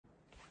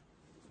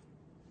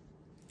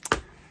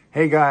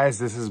Hey guys,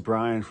 this is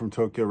Brian from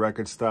Tokyo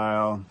Record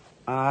Style.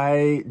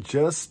 I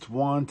just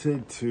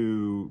wanted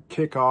to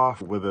kick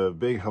off with a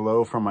big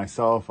hello from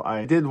myself.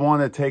 I did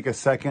want to take a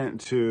second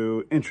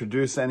to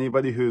introduce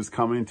anybody who's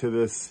coming to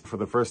this for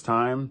the first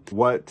time,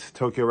 what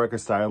Tokyo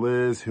Record Style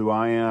is, who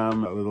I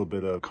am, a little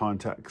bit of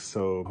context.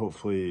 So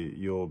hopefully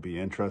you'll be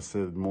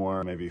interested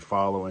more, maybe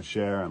follow and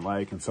share and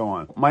like and so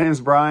on. My name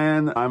is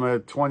Brian. I'm a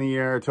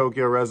 20-year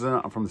Tokyo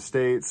resident. I'm from the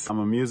States. I'm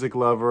a music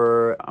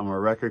lover. I'm a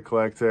record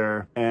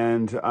collector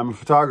and I'm a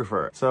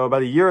photographer. So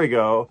about a year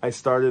ago, I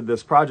started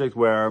this project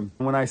where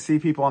when I see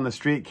people on the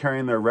street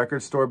carrying their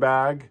record store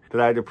bag,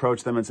 that I'd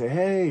approach them and say,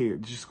 hey,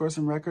 did you score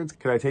some records?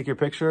 Could I take your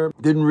picture?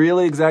 Didn't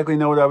really exactly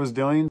know what I was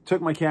doing.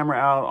 Took my camera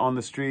out on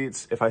the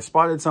streets. If I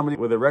spotted somebody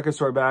with a record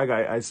store bag,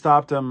 I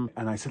stopped them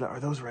and I said, are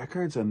those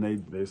records? And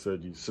they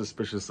said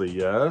suspiciously,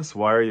 yes.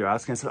 Why are you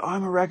asking? I said, oh,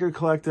 I'm a record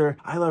collector.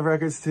 I love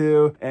records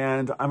too.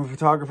 And I'm a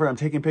photographer. I'm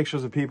taking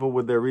pictures of people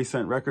with their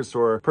recent record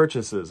store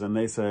purchases. And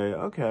they say,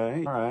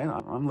 okay, all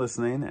right, I'm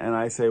listening. And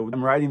I say,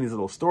 I'm writing these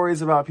little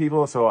stories about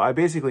people. So I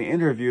basically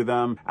interview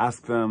them,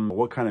 ask them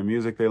what kind of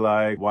music they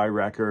like, why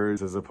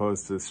records as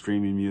opposed to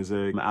streaming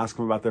music, ask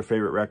them about their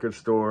favorite record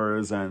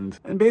stores, and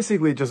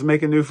basically just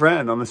make a new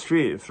friend on the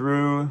street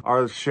through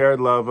our shared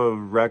love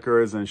of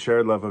records and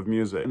shared love of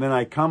music. And then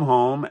I come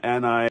home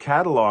and I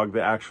catalog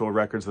the actual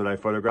records that I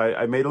photograph.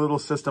 I made a little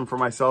system for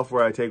myself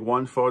where I take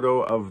one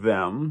photo of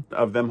them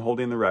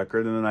holding the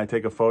record, and then I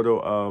take a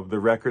photo of the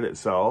record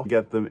itself,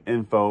 get the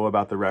info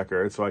about the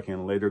record so I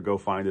can later go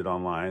find it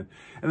online.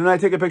 And then I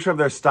take a picture of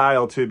their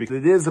style too, because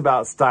it is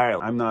about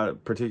style. I'm not a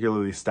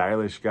particularly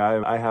stylish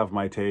guy. I have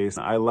my taste.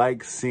 I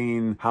like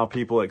seeing how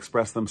people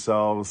express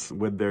themselves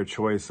with their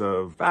choice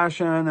of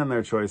fashion and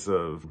their choice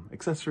of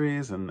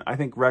accessories. And I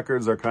think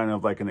records are kind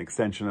of like an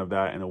extension of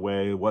that in a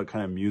way. What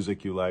kind of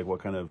music you like, what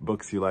kind of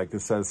books you like.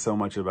 This says so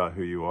much about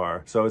who you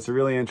are. So it's a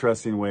really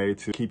interesting way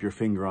to keep your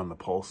finger on the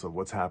pulse of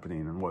what's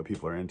happening and what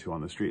people are into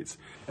on the streets.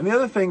 And the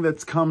other thing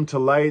that's come to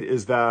light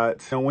is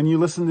that when you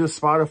listen to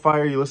Spotify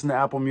or you listen to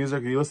Apple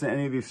Music or you listen to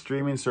any of these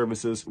streaming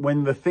services,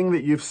 when the thing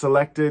that you've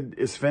selected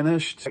is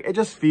finished, it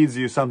just feeds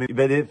you something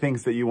that it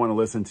thinks that you want to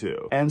listen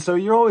to. And so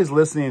you're always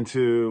listening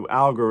to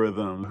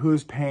algorithm,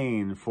 who's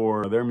paying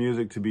for their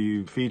music to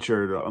be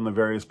featured on the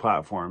various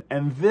platforms.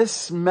 And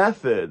this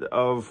method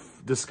of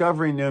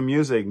discovering new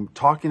music,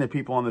 talking to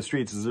people on the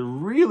streets, is a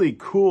really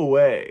cool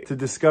way to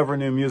discover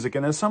new music.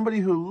 And as somebody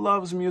who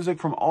loves music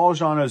from all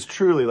genres,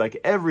 truly, like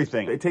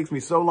everything, it takes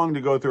me so long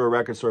to go through a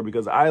record store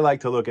because I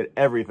like to look at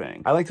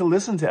everything. I like to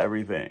listen to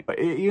everything.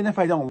 Even if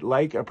I don't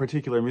like a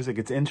particular music,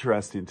 it's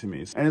interesting to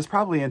me. And it's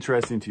probably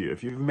interesting to you.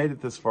 If you've made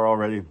it this far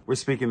already, we're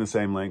speaking the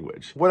same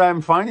language. What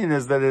I'm finding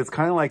is that it's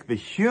kind of like the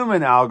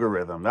human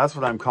algorithm. That's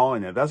what I'm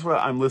calling it. That's what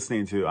I'm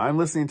listening to. I'm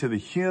listening to the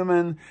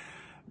human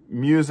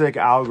music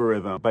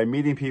algorithm by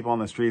meeting people on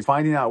the streets,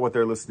 finding out what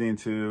they're listening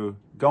to,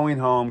 going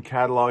home,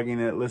 cataloging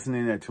it,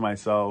 listening it to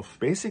myself,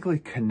 basically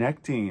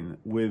connecting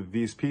with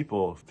these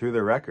people through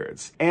their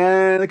records.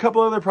 And a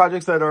couple other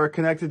projects that are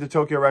connected to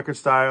Tokyo Record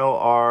Style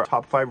are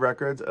Top 5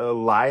 Records, a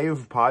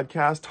live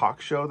podcast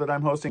talk show that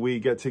I'm hosting. We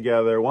get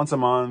together once a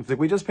month.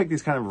 We just pick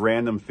these kind of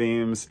random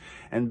themes,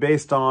 and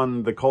based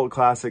on the cult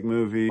classic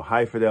movie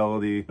High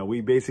Fidelity,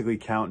 we basically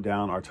count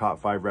down our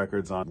top 5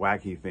 records on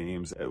wacky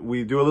themes.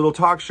 We do a little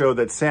talk show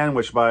that's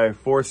sandwiched by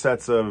 4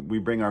 sets of, we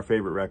bring our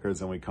favorite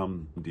records and we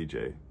come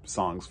DJ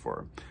songs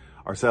for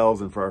ourselves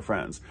and for our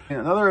friends. And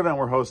another event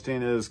we're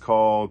hosting is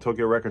called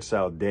Tokyo Record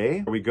Style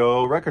Day. We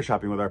go record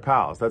shopping with our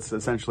pals. That's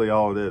essentially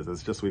all it is.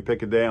 It's just we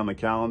pick a day on the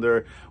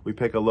calendar, we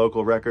pick a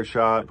local record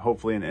shop,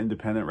 hopefully an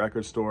independent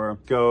record store,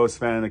 go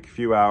spend a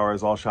few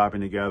hours all shopping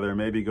together,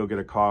 maybe go get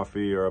a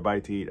coffee or a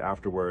bite to eat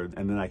afterward,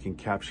 and then I can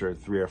capture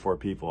 3 or 4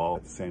 people all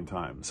at the same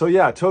time. So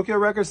yeah, Tokyo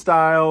Record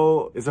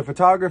Style is a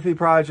photography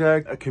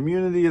project. A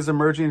community is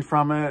emerging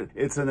from it.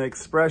 It's an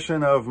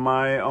expression of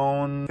my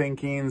own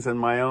thinkings and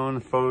my own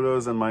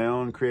photos and my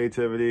own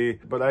creativity.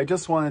 But I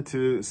just wanted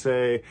to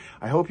say,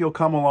 I hope you'll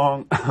come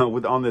along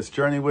on this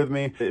journey with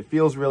me. It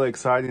feels really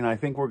exciting. I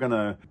think we're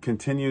gonna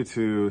continue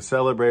to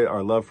celebrate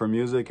our love for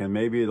music, and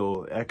maybe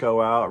it'll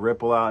echo out,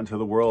 ripple out into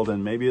the world,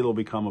 and maybe it'll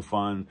become a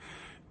fun,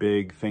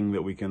 big thing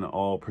that we can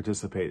all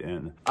participate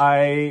in.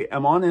 I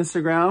am on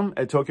Instagram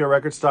at Tokyo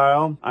Record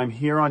Style. I'm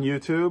here on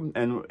YouTube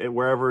and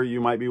wherever you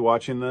might be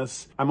watching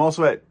this. I'm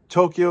also at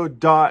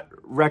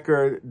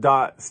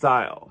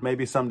tokyo.record.style.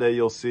 Maybe someday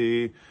you'll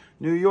see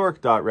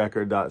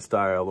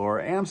NewYork.record.style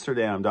or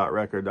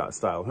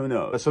Amsterdam.record.style, who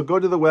knows? So go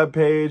to the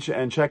webpage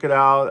and check it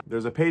out.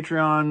 There's a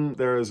Patreon,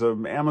 there's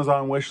an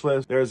Amazon wish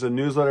list, there's a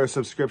newsletter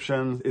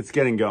subscription. It's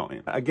getting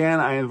going. Again,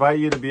 I invite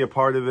you to be a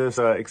part of this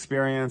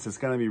experience. It's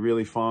gonna be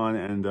really fun,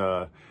 and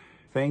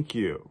thank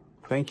you.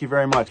 Thank you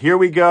very much. Here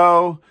we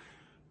go.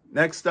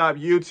 Next stop,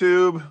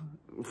 YouTube.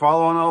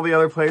 Follow on all the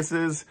other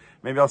places.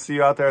 Maybe I'll see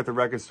you out there at the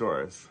record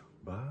stores.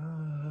 Bye.